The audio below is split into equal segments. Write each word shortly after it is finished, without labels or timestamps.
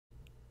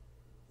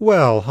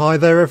Well, hi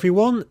there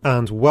everyone,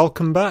 and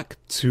welcome back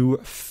to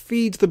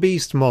Feed the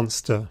Beast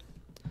Monster.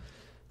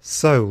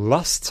 So,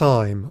 last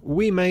time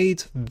we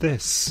made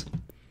this,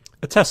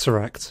 a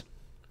tesseract.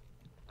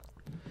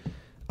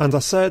 And I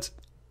said,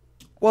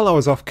 while I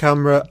was off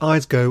camera,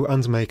 I'd go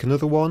and make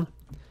another one.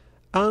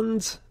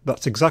 And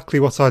that's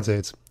exactly what I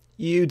did.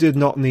 You did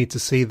not need to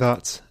see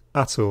that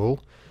at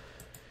all.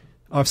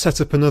 I've set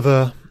up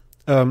another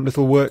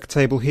little work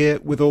table here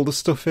with all the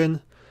stuff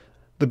in.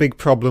 The big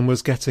problem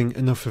was getting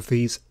enough of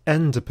these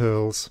ender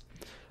pearls,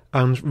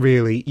 and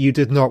really you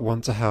did not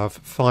want to have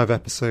 5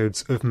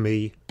 episodes of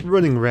me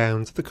running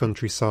round the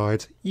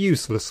countryside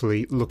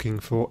uselessly looking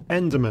for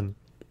endermen.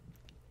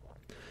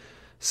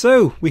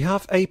 So we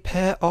have a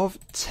pair of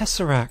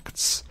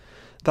tesseracts.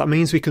 That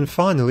means we can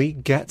finally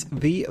get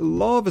the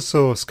lava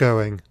source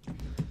going.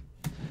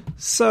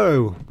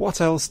 So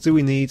what else do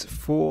we need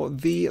for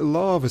the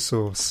lava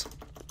source?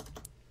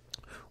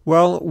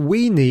 Well,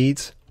 we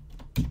need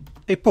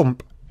a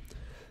pump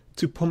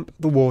to pump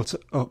the water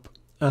up,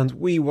 and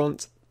we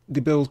want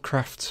the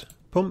Buildcraft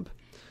pump.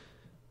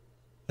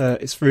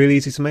 It's really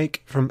easy to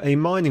make from a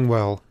mining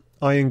well: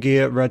 iron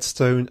gear,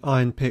 redstone,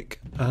 iron pick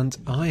and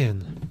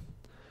iron.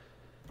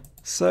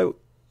 So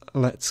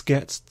let's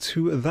get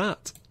to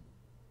that.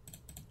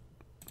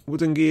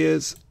 Wooden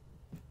gears,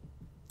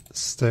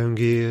 stone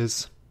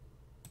gears,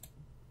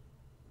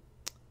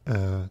 did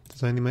I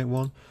only make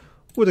one?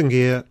 Wooden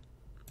gear,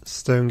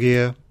 stone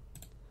gear,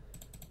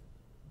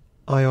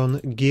 iron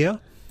gear.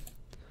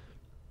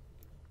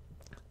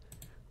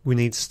 We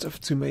need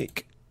stuff to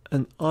make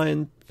an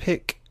iron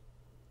pick.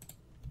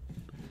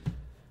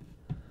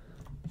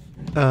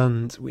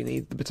 And we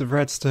need a bit of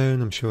redstone.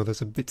 I'm sure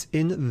there's a bit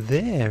in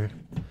there.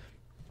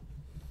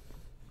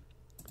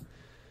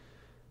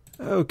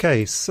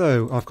 Okay,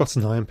 so I've got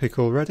an iron pick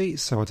already,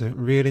 so I don't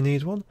really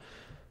need one.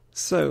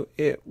 So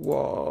it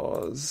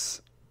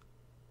was...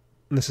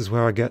 And this is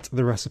where I get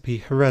the recipe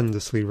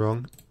horrendously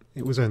wrong.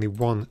 It was only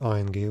 1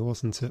 iron gear,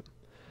 wasn't it?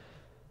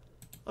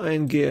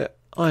 Iron gear,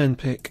 iron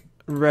pick,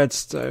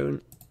 redstone,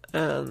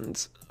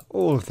 and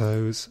all of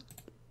those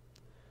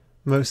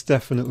most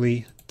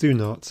definitely do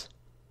not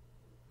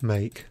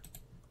make.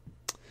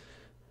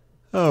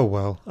 Oh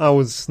well, I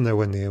was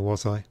nowhere near,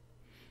 was I?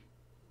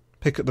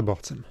 Pick at the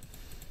bottom.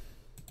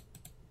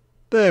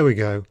 There we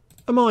go,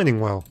 a mining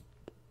well.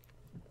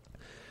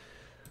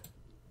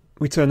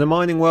 We turn a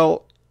mining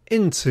well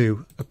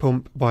into a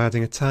pump by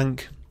adding a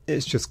tank.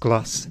 It's just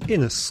glass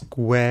in a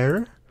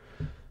square.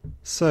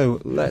 So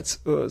let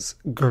us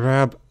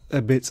grab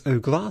a bit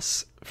of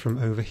glass from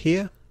over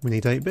here. We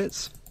need 8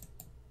 bits.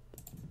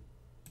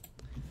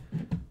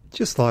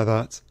 Just like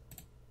that.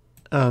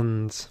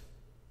 And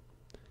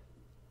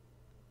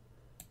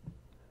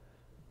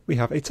we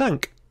have a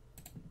tank.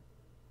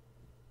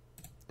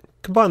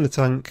 Combine the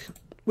tank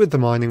with the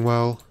mining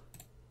well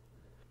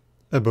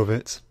above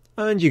it,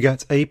 and you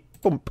get a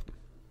pump.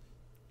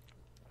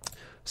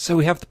 So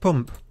we have the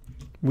pump.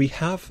 We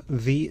have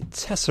the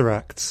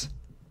tesseracts,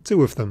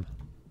 2 of them.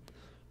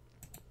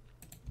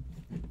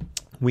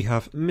 We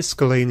have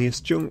miscellaneous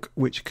junk,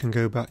 which can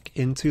go back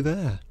into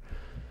there.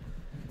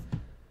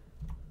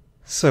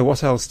 So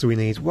what else do we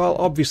need? Well,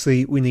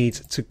 obviously we need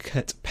to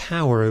get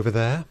power over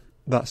there.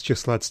 That's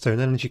just leadstone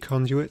energy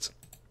conduit.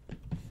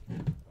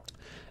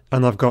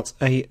 And I've got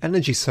a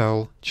energy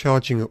cell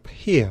charging up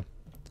here.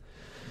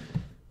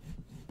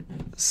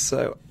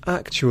 So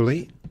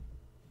actually,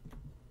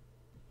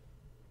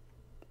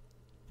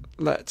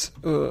 let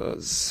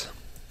us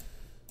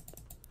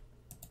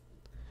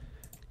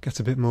get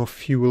a bit more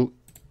fuel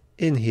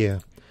in here,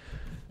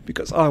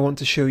 because I want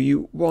to show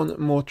you one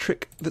more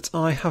trick that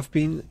I have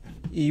been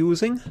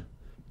using.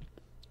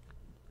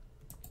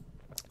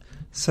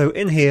 So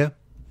in here,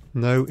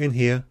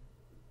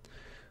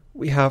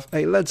 we have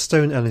a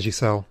leadstone energy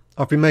cell.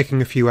 I've been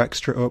making a few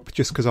extra up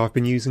just because I've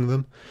been using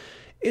them.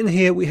 In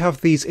here we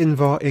have these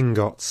Invar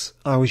ingots.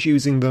 I was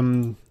using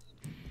them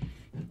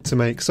to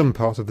make some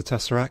part of the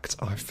tesseract.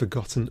 I've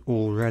forgotten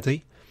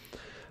already.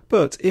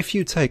 But if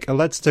you take a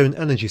leadstone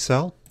energy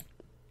cell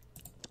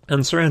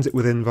and surround it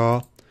with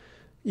Invar,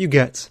 you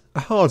get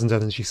a hardened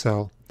energy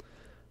cell.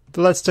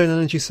 The leadstone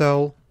energy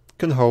cell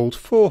can hold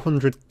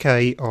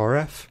 400k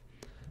RF.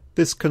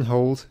 This can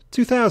hold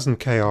 2000k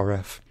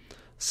RF.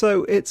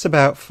 So it's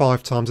about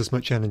 5 times as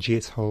much energy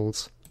it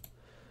holds.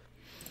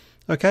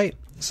 Okay,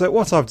 so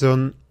what I've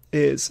done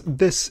is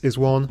this is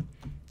one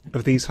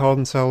of these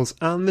hardened cells,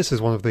 and this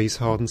is one of these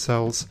hardened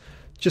cells,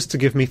 just to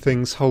give me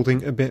things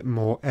holding a bit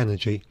more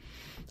energy.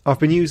 I've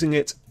been using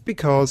it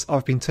because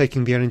I've been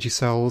taking the energy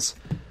cells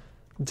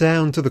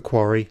down to the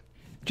quarry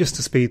just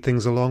to speed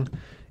things along.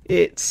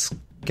 It's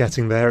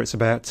getting there, it's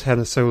about 10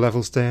 or so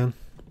levels down.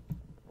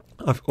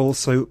 I've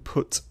also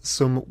put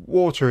some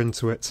water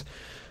into it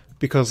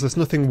because there's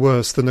nothing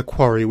worse than a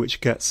quarry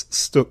which gets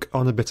stuck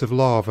on a bit of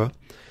lava,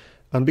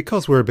 and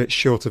because we're a bit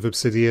short of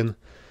obsidian,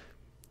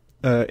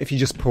 if you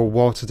just pour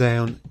water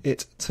down,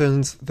 it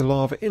turns the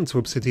lava into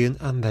obsidian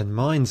and then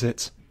mines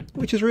it,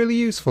 which is really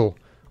useful.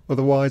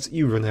 Otherwise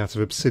you run out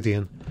of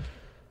obsidian.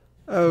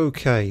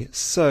 Okay,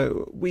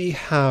 so we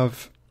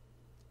have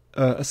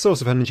a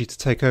source of energy to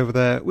take over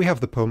there. We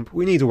have the pump.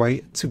 We need a way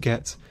to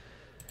get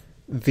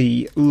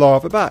the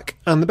lava back.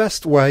 And the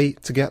best way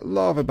to get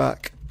lava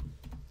back,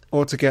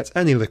 or to get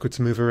any liquid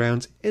to move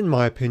around, in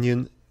my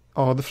opinion,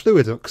 are the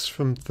fluid ducts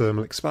from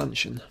thermal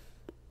expansion.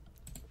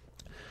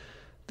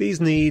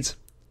 These need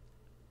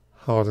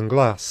hardened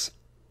glass.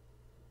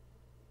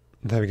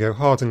 There we go,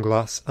 hardened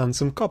glass and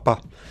some copper.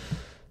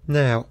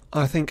 Now,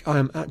 I think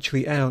I'm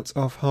actually out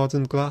of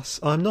hardened glass.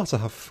 I'm not, I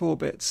have 4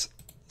 bits,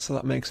 so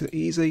that makes it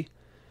easy.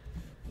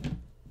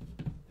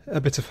 A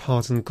bit of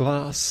hardened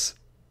glass.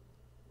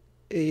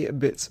 A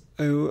bit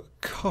of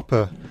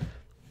copper.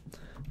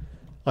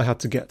 I had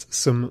to get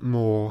some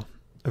more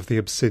of the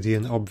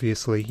obsidian,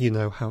 obviously. You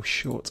know how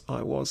short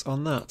I was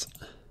on that.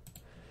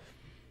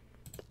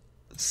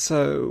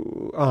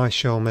 So, I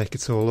shall make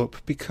it all up,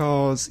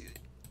 because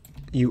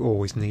you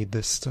always need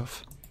this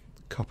stuff.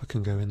 Copper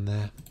can go in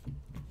there.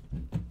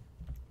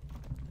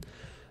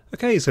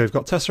 Okay, so we've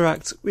got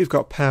tesseract, we've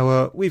got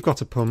power, we've got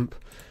a pump.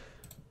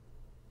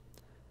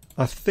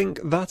 I think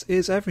that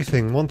is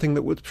everything. One thing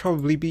that would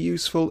probably be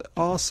useful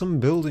are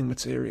some building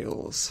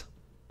materials.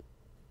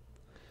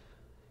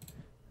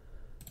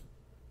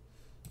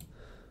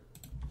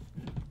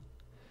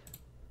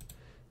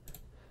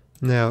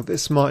 Now,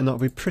 this might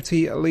not be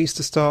pretty, at least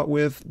to start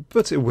with,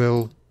 but it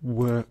will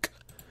work,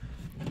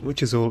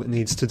 which is all it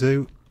needs to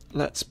do.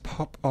 Let's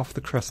pop off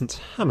the crescent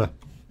hammer.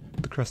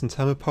 The crescent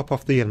hammer, pop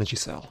off the energy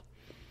cell.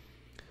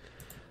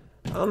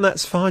 And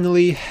let's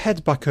finally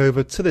head back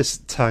over to this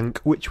tank,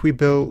 which we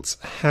built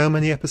how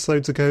many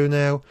episodes ago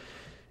now?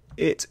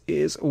 It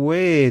is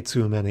way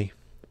too many.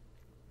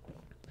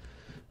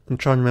 I'm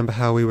trying to remember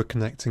how we were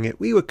connecting it.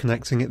 We were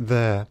connecting it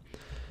there.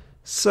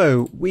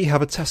 So, we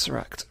have a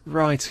tesseract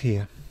right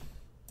here.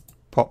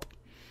 Pop.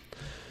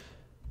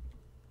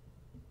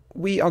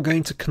 We are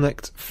going to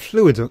connect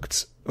fluid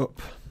ducts up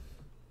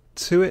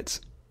to it.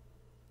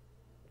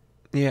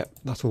 Yep,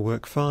 that'll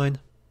work fine.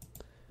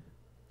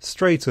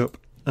 Straight up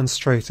and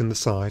straight in the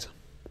side.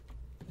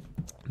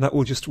 That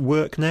will just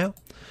work now.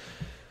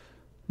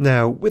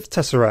 Now, with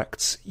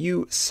tesseracts,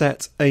 you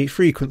set a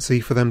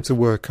frequency for them to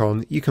work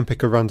on. You can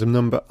pick a random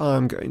number.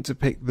 I'm going to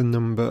pick the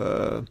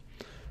number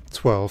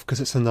 12 because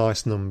it's a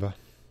nice number.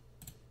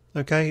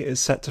 Okay,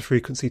 it's set to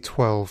frequency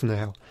 12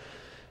 now.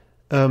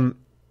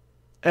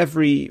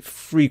 Every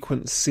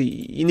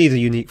frequency, you need a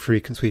unique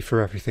frequency for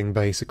everything,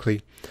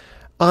 basically.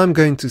 I'm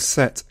going to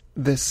set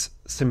this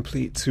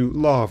simply to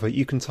lava.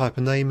 You can type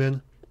a name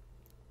in,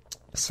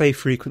 save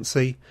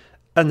frequency,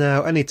 and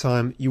now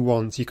anytime you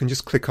want, you can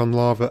just click on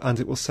lava and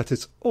it will set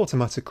it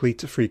automatically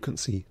to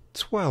frequency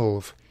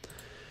 12.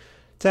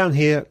 Down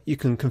here, you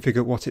can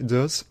configure what it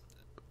does,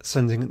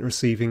 sending and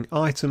receiving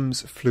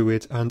items,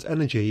 fluid, and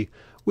energy.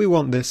 We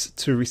want this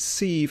to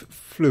receive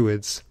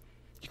fluids.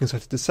 You can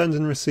set it to send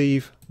and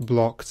receive,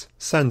 blocked,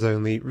 send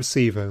only,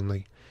 receive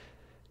only.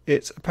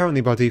 It's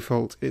apparently by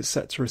default it's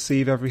set to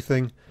receive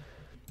everything.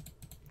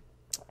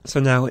 So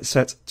now it's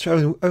set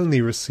to only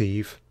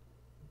receive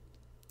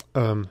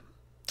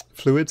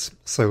fluids,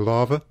 so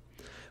lava.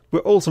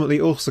 We're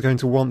ultimately also going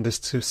to want this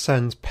to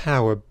send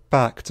power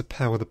back to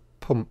power the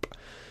pump.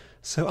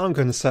 So I'm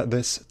going to set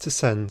this to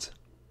send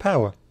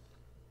power.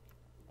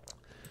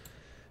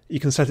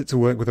 You can set it to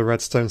work with a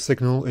redstone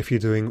signal if you're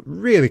doing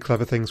really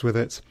clever things with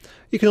it.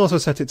 You can also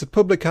set it to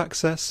public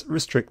access,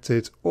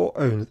 restricted, or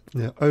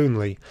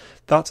only.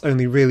 That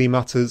only really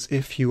matters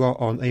if you are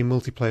on a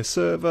multiplayer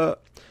server.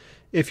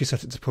 If you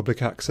set it to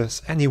public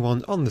access,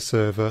 anyone on the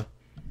server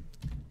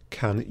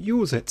can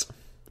use it.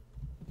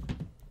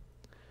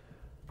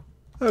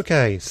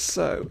 Okay,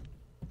 so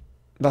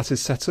that is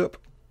set up.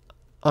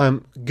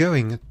 I'm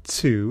going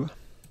to...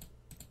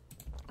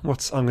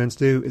 What I'm going to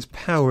do is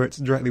power it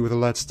directly with a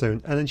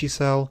leadstone energy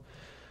cell.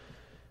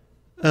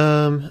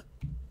 That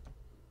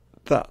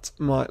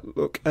might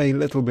look a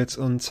little bit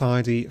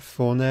untidy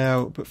for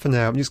now, but for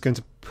now I'm just going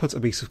to put a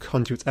piece of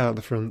conduit out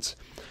the front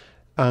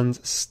and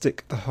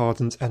stick the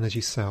hardened energy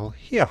cell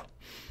here.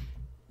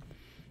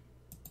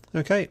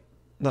 Okay,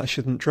 that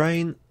shouldn't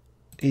drain,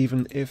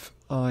 even if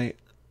I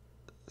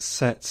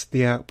set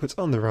the output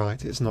on the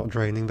right, it's not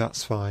draining,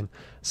 that's fine.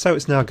 So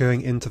it's now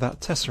going into that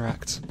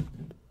tesseract.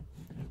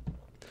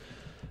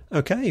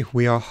 Okay,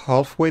 we are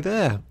halfway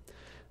there.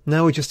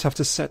 Now we just have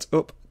to set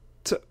up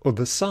to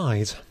other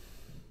side.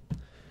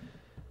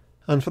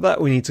 And for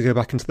that we need to go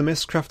back into the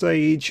Mistcraft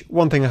age.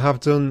 One thing I have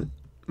done,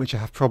 which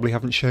I probably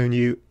haven't shown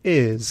you,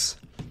 is...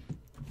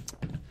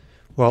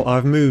 Well,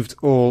 I've moved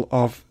all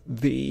of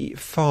the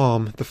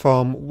farm. The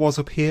farm was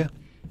up here.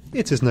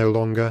 It is no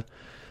longer.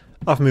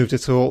 I've moved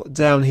it all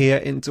down here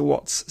into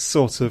what's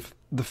sort of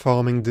the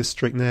farming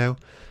district now.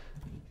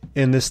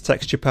 In this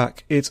texture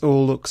pack, it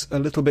all looks a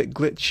little bit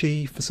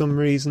glitchy for some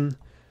reason.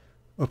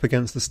 Up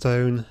against the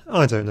stone.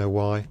 I don't know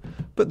why,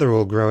 but they're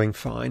all growing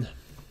fine.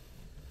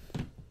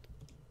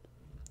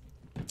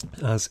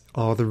 As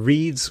are the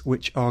reeds,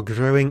 which are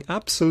growing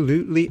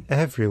absolutely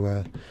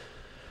everywhere.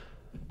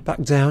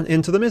 Back down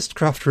into the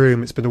Mistcraft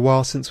room. It's been a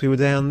while since we were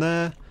down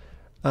there.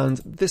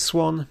 And this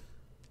one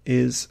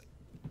is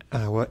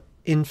our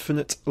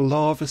infinite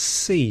lava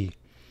sea.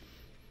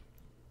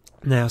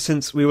 Now,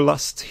 since we were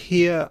last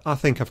here, I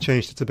think I've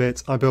changed it a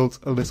bit. I built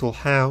a little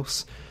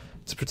house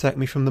to protect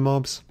me from the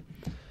mobs.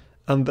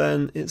 And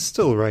then it's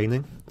still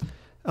raining.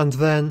 And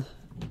then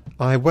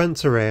I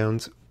went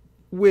around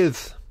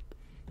with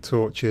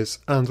torches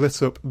and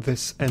lit up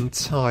this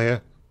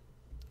entire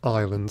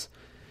island.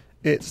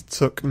 It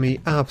took me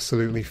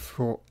absolutely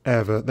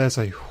forever. There's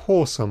a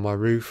horse on my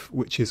roof,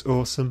 which is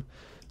awesome.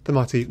 The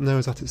mighty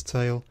nose at its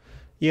tail.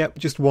 Yep,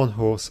 just one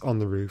horse on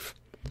the roof.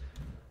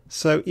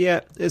 So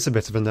yeah, it's a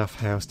bit of a naff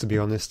house, to be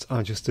honest.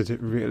 I just did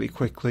it really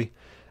quickly,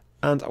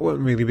 and I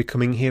won't really be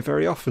coming here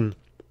very often.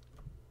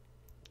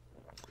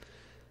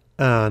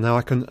 Now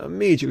I can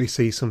immediately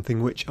see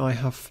something which I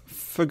have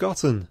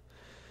forgotten.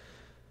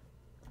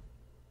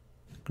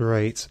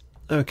 Great.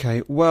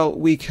 Okay, well,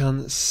 we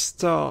can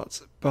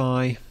start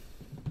by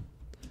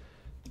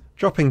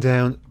dropping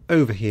down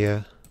over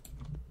here.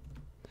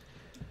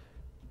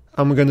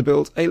 And we're going to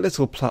build a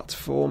little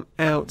platform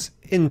out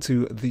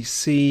into the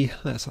sea.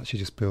 Let's actually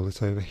just build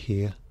it over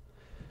here.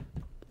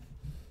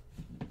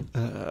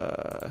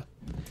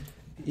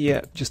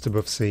 Yeah, just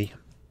above sea.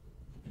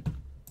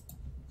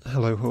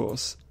 Hello,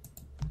 horse.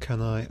 Can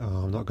I?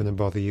 Oh, I'm not going to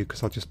bother you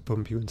because I'll just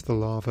bump you into the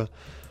lava.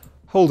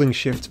 Holding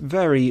shift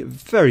very,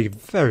 very,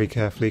 very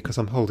carefully because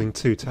I'm holding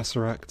 2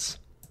 tesseracts.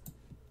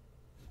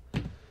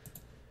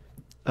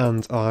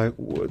 And I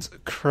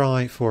would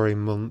cry for a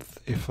month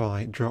if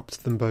I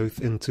dropped them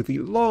both into the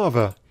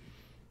lava.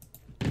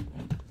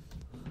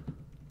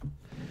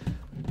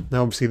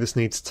 Now obviously this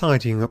needs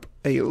tidying up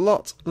a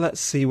lot. Let's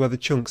see where the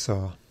chunks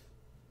are.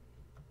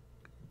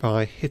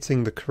 By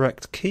hitting the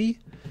correct key,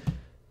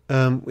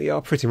 we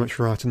are pretty much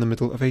right in the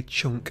middle of a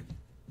chunk.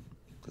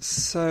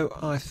 So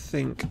I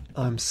think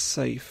I'm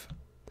safe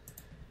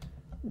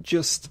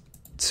just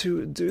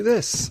to do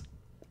this.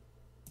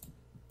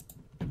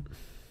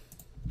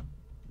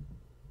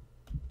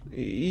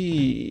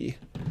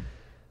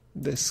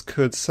 This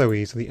could so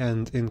easily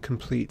end in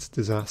complete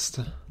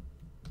disaster.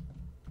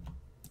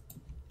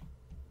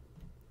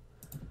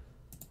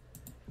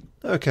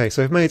 Okay,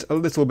 so I've made a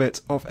little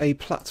bit of a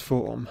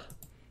platform.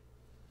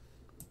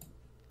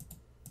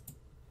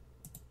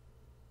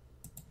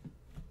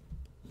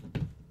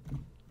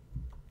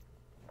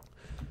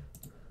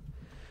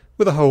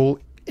 With a hole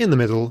in the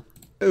middle,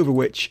 over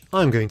which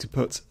I'm going to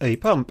put a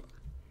pump.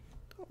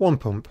 One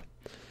pump.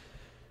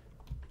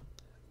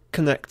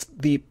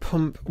 Connect the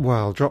pump,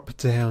 well, drop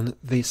down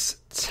this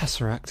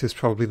tesseract is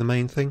probably the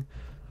main thing.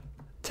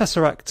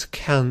 Tesseract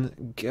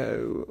can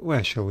go,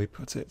 where shall we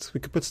put it? We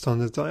could put it on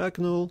the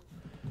diagonal.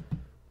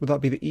 Would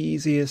that be the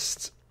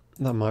easiest?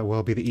 That might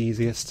well be the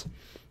easiest.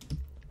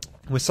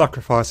 We're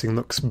sacrificing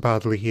looks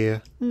badly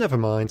here. Never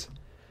mind.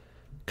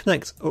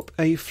 Connect up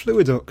a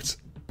fluiduct.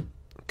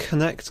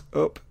 Connect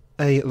up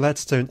a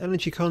leadstone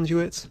energy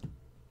conduit.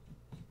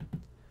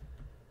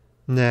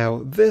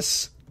 Now,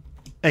 this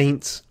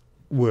ain't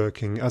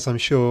working, as I'm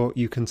sure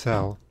you can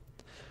tell.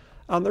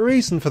 And the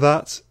reason for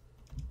that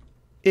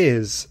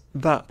is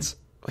that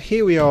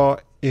here we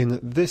are in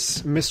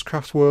this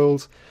Mistcraft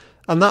world,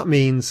 and that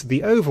means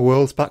the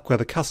overworld, back where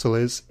the castle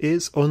is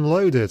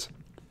unloaded.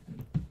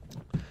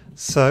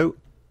 So,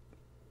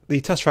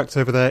 the tesseract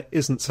over there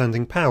isn't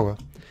sending power.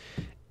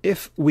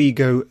 If we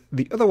go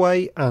the other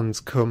way and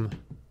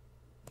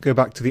go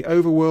back to the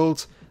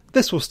overworld,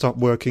 this will stop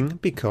working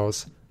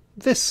because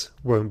this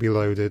won't be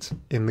loaded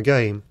in the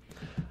game.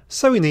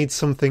 So we need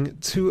something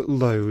to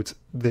load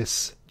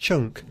this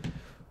chunk.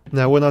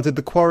 Now when I did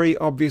the quarry,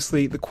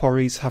 obviously the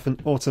quarries have an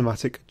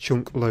automatic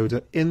chunk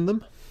loader in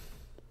them.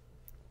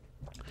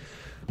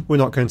 We're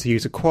not going to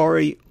use a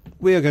quarry,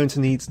 we are going to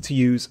need to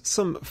use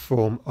some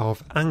form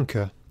of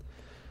anchor.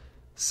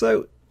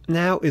 So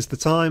now is the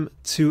time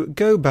to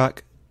go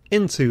back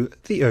into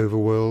the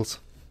overworld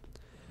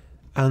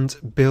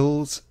and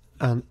build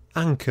an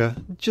anchor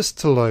just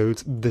to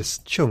load this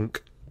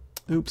chunk.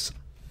 Oops.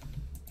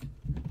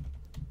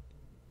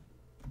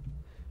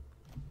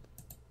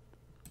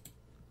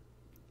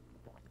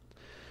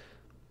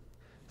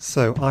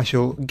 So I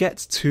shall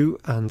get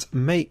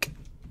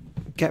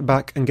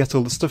back and get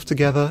all the stuff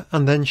together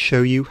and then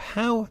show you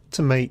how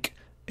to make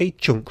a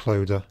chunk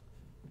loader.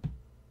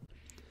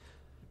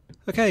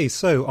 Okay,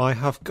 so I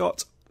have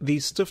got the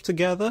stuff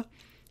together.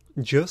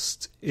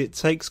 It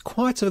takes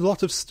quite a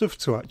lot of stuff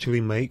to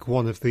actually make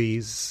one of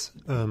these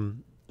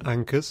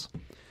anchors.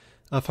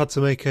 I've had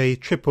to make a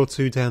trip or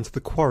two down to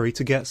the quarry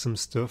to get some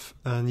stuff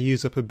and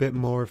use up a bit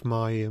more of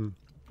my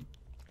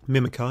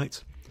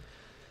mimicite.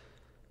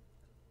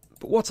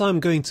 But what I'm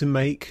going to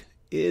make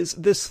is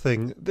this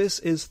thing. This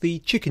is the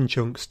Chicken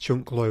Chunks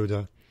chunk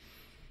loader.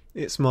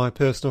 It's my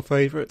personal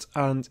favourite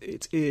and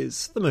it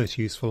is the most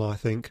useful, I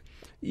think.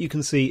 You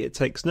can see it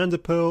takes an ender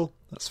pearl,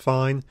 that's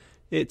fine.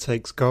 It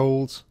takes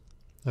gold.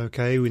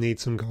 Okay, we need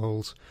some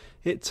gold.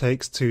 It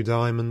takes 2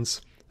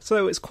 diamonds.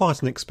 So it's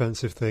quite an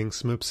expensive thing.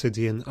 Some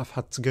obsidian. I've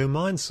had to go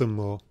mine some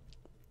more.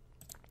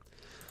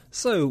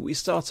 So we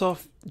start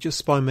off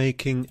just by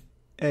making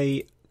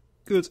a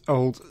good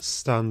old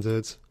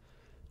standard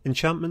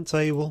enchantment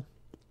table.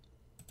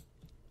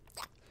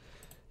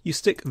 You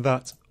stick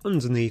that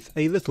underneath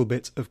a little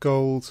bit of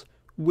gold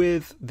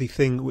with the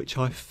thing which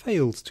I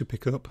failed to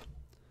pick up,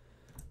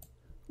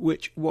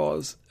 which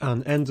was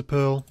an ender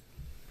pearl.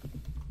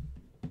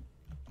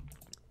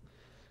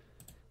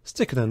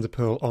 Stick an ender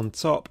pearl on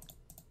top,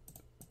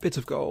 bit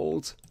of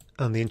gold,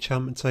 and the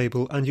enchantment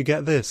table, and you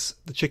get this,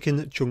 the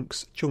Chicken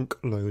Chunks chunk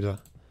loader.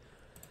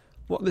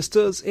 What this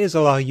does is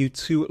allow you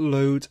to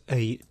load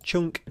a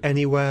chunk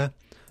anywhere,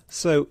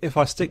 so if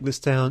I stick this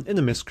down in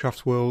a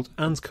Mistcraft world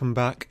and come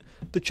back,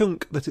 the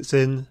chunk that it's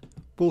in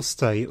will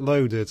stay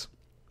loaded.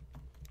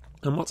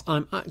 And what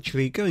I'm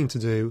actually going to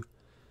do,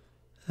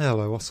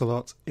 hello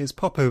Ocelot, is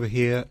pop over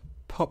here,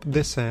 pop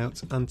this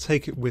out and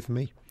take it with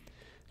me,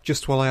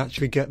 just while I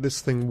actually get this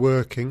thing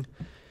working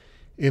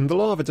in the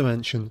lava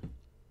dimension.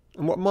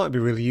 And what might be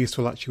really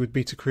useful actually would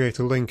be to create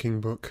a linking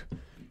book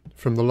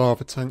from the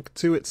lava tank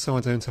to it, so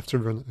I don't have to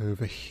run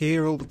over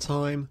here all the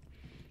time.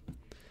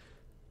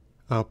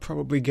 I'll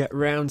probably get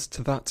round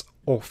to that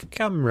off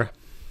camera.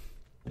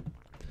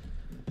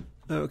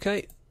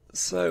 Okay,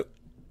 so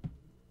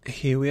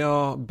here we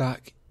are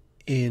back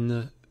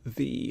in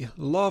the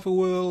lava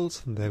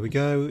world. There we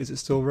go. Is it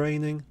still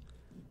raining?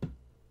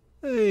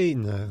 Hey,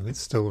 no, it's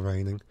still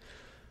raining.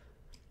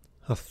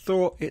 I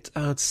thought it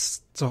had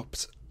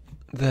stopped.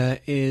 There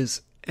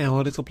is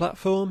our little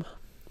platform.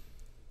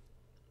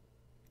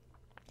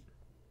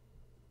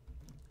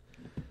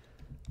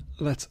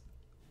 Let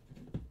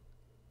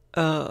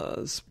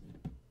us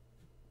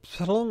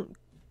plonk.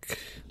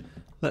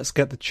 Let's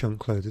get the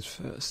chunk loaded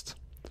first.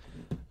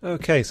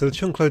 Okay, so the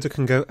chunk loader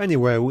can go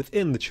anywhere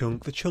within the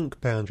chunk. The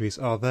chunk boundaries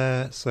are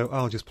there, so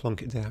I'll just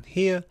plonk it down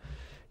here.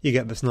 You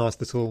get this nice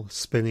little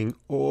spinning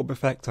orb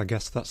effect. I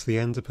guess that's the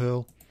ender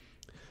pearl.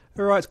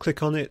 Right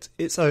click on it.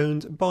 It's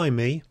owned by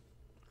me.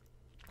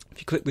 If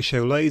you click the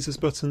show lasers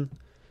button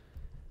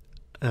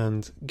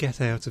and get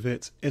out of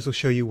it, it'll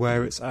show you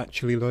where it's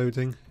actually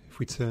loading. If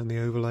we turn the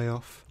overlay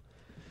off,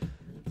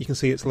 you can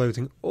see it's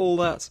loading all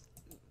that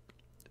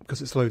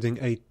because it's loading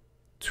a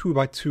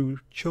 2x2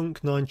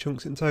 chunk, 9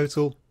 chunks in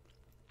total.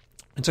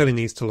 It only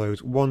needs to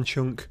load one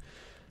chunk,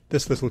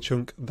 this little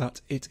chunk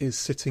that it is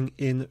sitting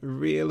in,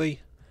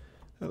 really.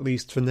 At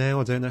least for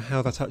now. I don't know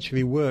how that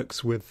actually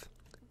works with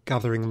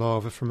gathering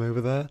lava from over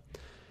there.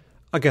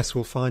 I guess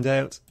we'll find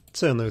out.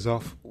 Turn those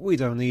off, we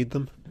don't need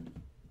them.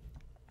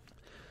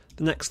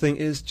 The next thing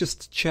is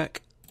just to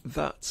check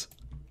that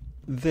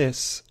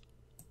this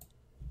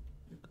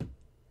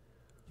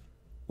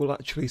will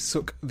actually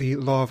suck the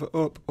lava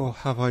up, or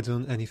have I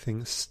done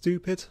anything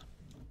stupid?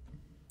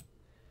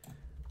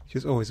 Which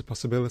is always a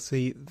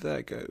possibility.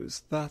 There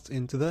goes that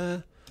into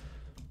there.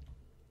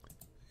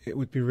 It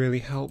would be really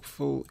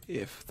helpful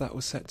if that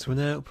was set to an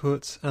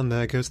output, and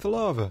there goes the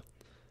lava.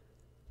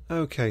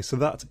 Okay, so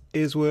that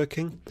is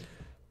working.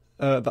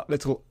 That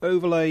little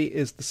overlay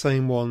is the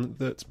same one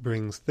that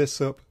brings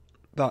this up.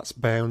 That's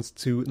bound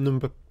to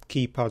number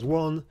keypad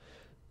 1.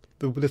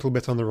 The little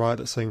bit on the right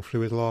that's saying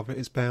fluid lava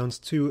is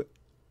bound to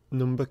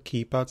number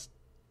keypad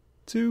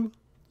 2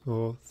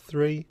 or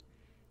 3.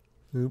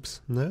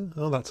 Oops, no?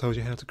 Oh, that tells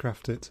you how to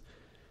craft it.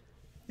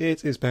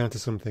 It is bound to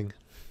something.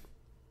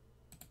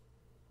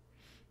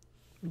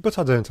 But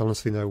I don't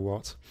honestly know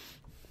what.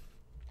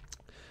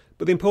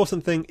 But the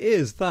important thing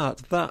is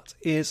that that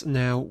is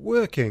now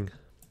working.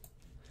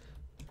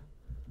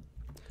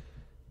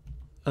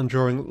 And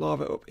drawing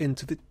lava up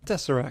into the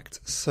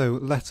tesseract. So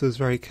let us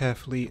very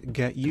carefully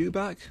get you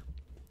back.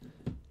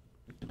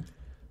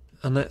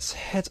 And let's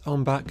head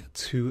on back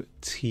to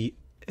T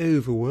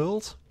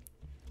Overworld.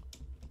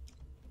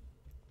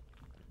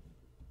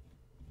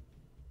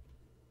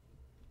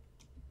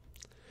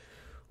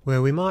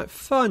 Where we might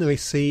finally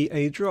see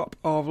a drop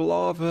of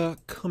lava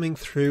coming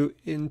through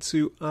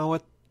into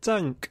our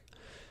tank.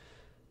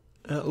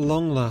 At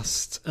long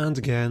last, and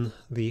again,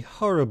 the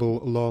horrible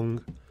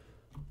long...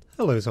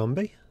 Hello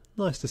zombie,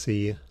 nice to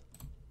see you.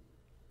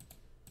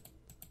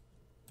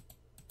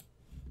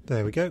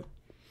 There we go.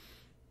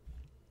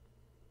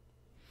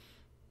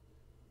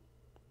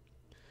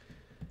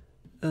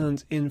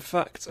 And in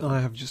fact, I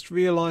have just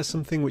realised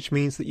something, which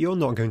means that you're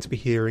not going to be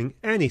hearing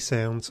any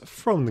sounds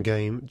from the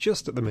game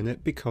just at the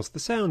minute because the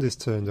sound is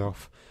turned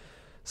off.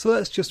 So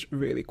let's just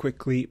really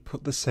quickly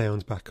put the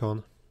sound back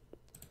on.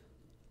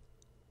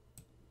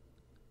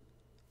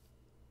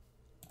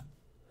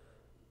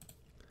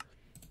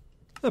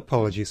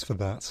 Apologies for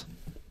that.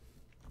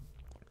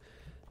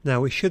 Now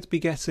we should be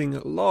getting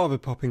lava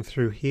popping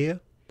through here.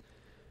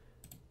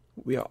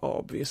 We are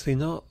obviously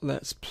not.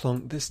 Let's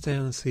plonk this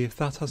down and see if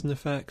that has an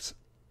effect.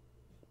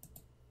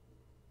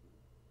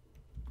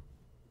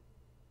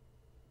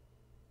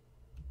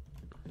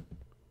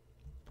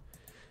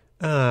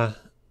 Ah,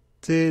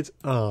 did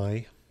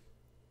I?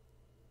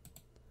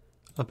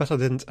 I bet I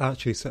didn't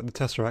actually set the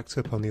tesseract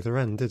up on the other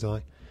end, did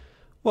I?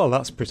 Well,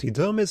 that's pretty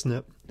dumb, isn't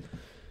it?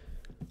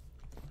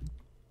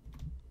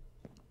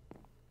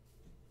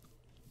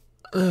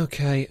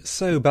 Okay,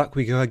 so back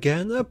we go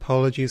again.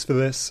 Apologies for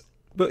this.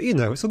 But, you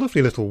know, it's a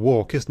lovely little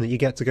walk, isn't it? You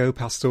get to go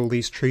past all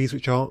these trees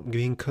which aren't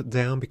being cut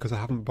down because I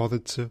haven't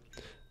bothered to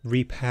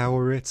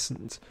repower it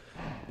and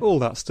all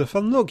that stuff.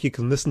 And look, you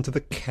can listen to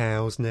the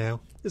cows now.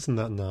 Isn't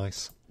that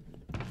nice?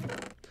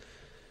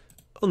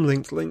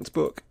 Unlinked linked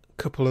book,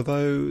 couple of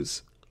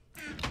those.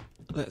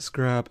 Let's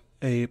grab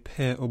a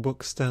pair of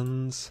book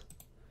stands.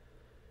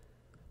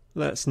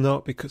 Let's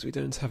not, because we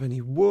don't have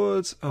any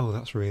wood. Oh,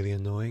 that's really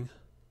annoying.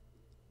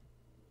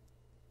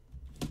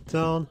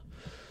 Darn.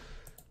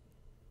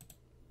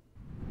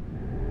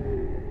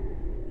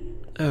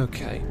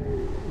 Okay,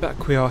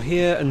 back we are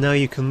here, and now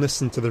you can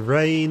listen to the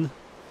rain,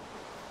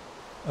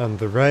 and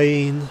the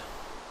rain,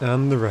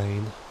 and the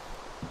rain.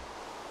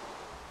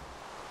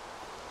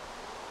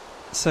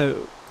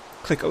 So,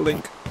 click a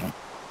link.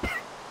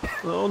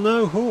 Oh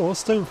no,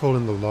 horse, don't fall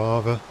in the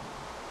lava.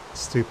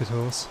 Stupid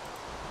horse.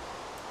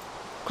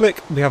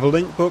 Click, we have a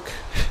link book.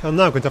 I'm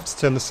now going to have to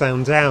turn the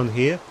sound down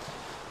here.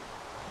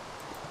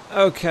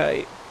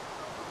 Okay,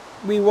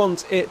 we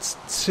want it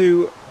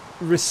to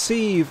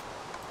receive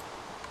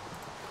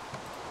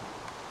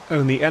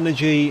only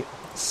energy,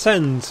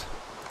 send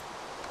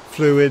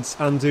fluids,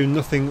 and do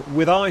nothing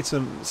with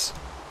items.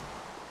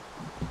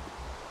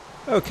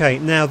 Okay,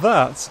 now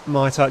that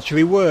might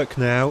actually work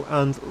now,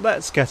 and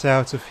let's get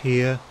out of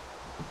here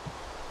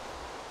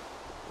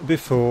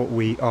before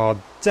we are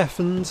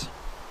deafened.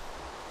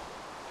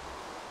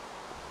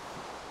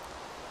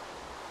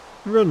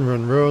 Run,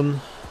 run,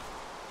 run.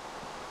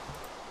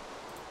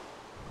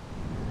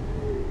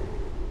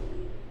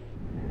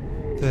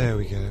 There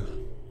we go.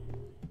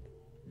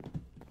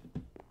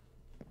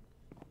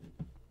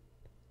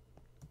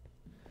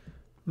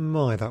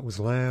 My, that was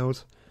loud.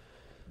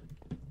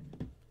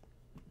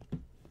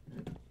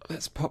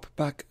 Let's pop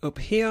back up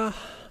here.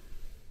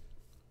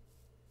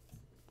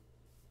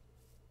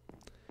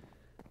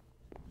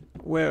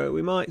 Where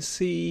we might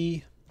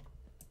see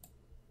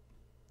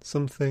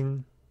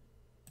something.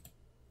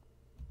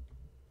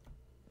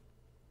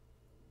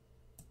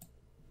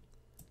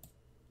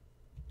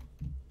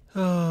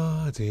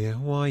 Oh dear,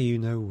 why you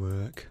no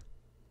work?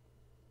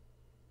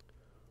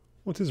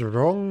 What is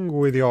wrong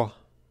with your...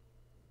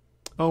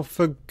 Oh,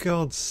 for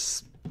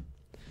God's...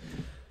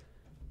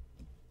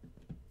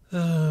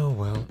 Oh,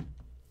 well.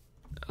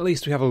 At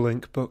least we have a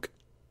link book.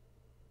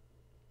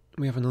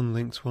 We have an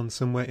unlinked one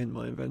somewhere in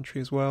my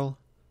inventory as well.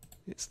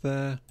 It's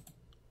there.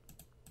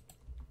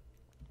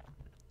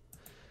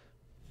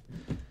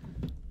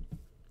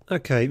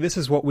 Okay, this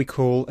is what we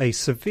call a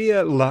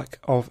severe lack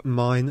of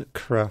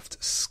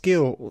Minecraft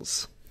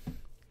skills,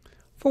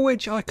 for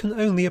which I can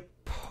only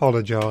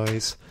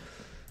apologise.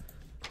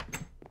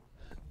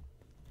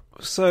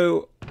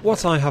 So,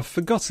 what I have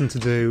forgotten to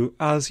do,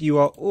 as you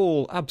are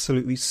all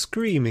absolutely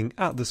screaming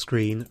at the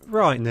screen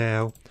right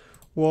now,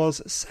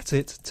 was set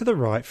it to the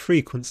right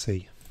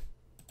frequency.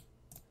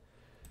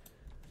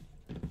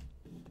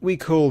 We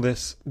call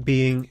this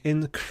being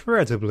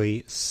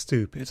incredibly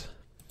stupid.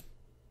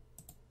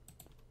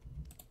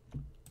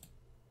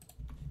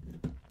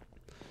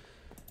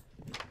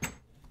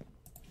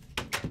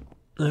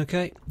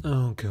 Okay.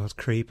 Oh god,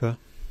 creeper.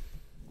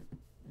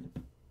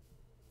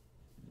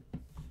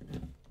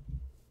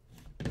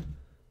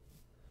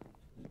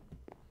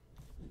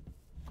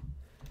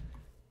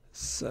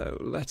 So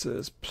let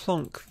us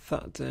plonk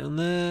that down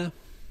there.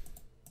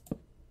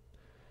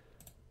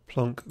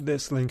 Plonk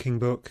this linking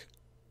book.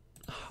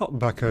 Hop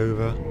back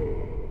over.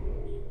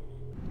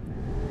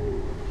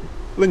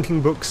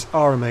 Linking books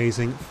are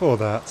amazing for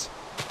that.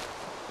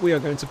 We are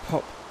going to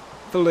pop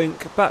the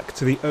link back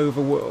to the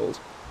overworld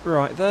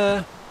right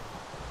there.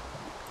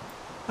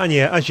 And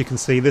yeah, as you can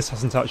see, this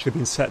hasn't actually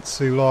been set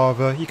to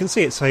lava. You can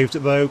see it saved it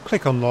though.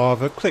 Click on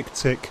lava, click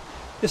tick.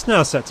 It's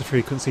now set to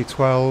frequency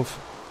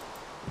 12.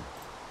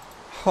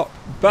 Hop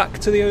back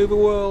to the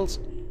overworld.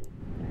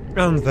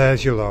 And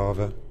there's your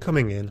lava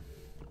coming in.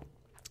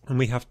 And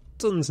we have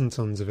tons and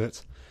tons of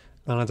it.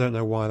 And I don't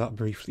know why that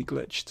briefly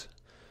glitched.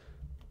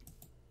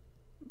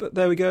 But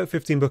there we go,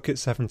 15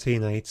 buckets,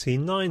 17,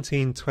 18,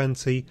 19,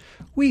 20.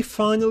 We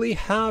finally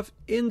have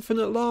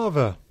infinite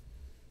lava.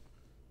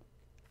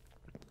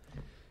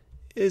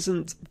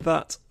 Isn't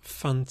that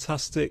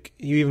fantastic?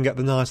 You even get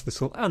the nice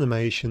little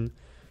animation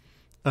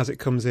as it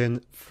comes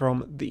in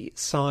from the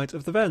side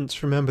of the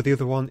vent. Remember, the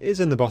other one is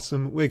in the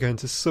bottom. We're going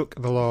to suck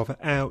the lava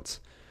out.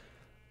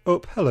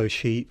 Up, hello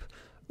sheep.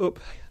 Up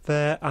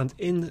there and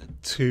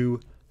into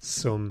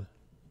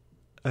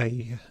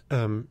a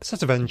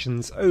set of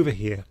engines over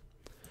here.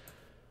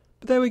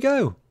 But there we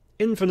go.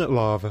 Infinite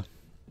lava.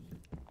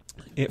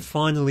 It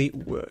finally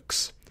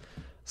works.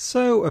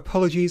 So,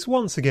 apologies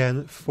once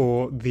again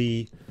for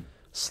the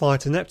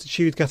slight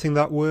ineptitude getting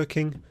that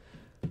working.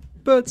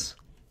 But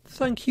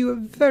thank you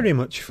very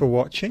much for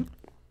watching.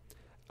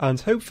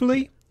 And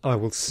hopefully I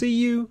will see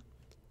you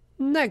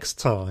next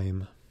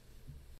time.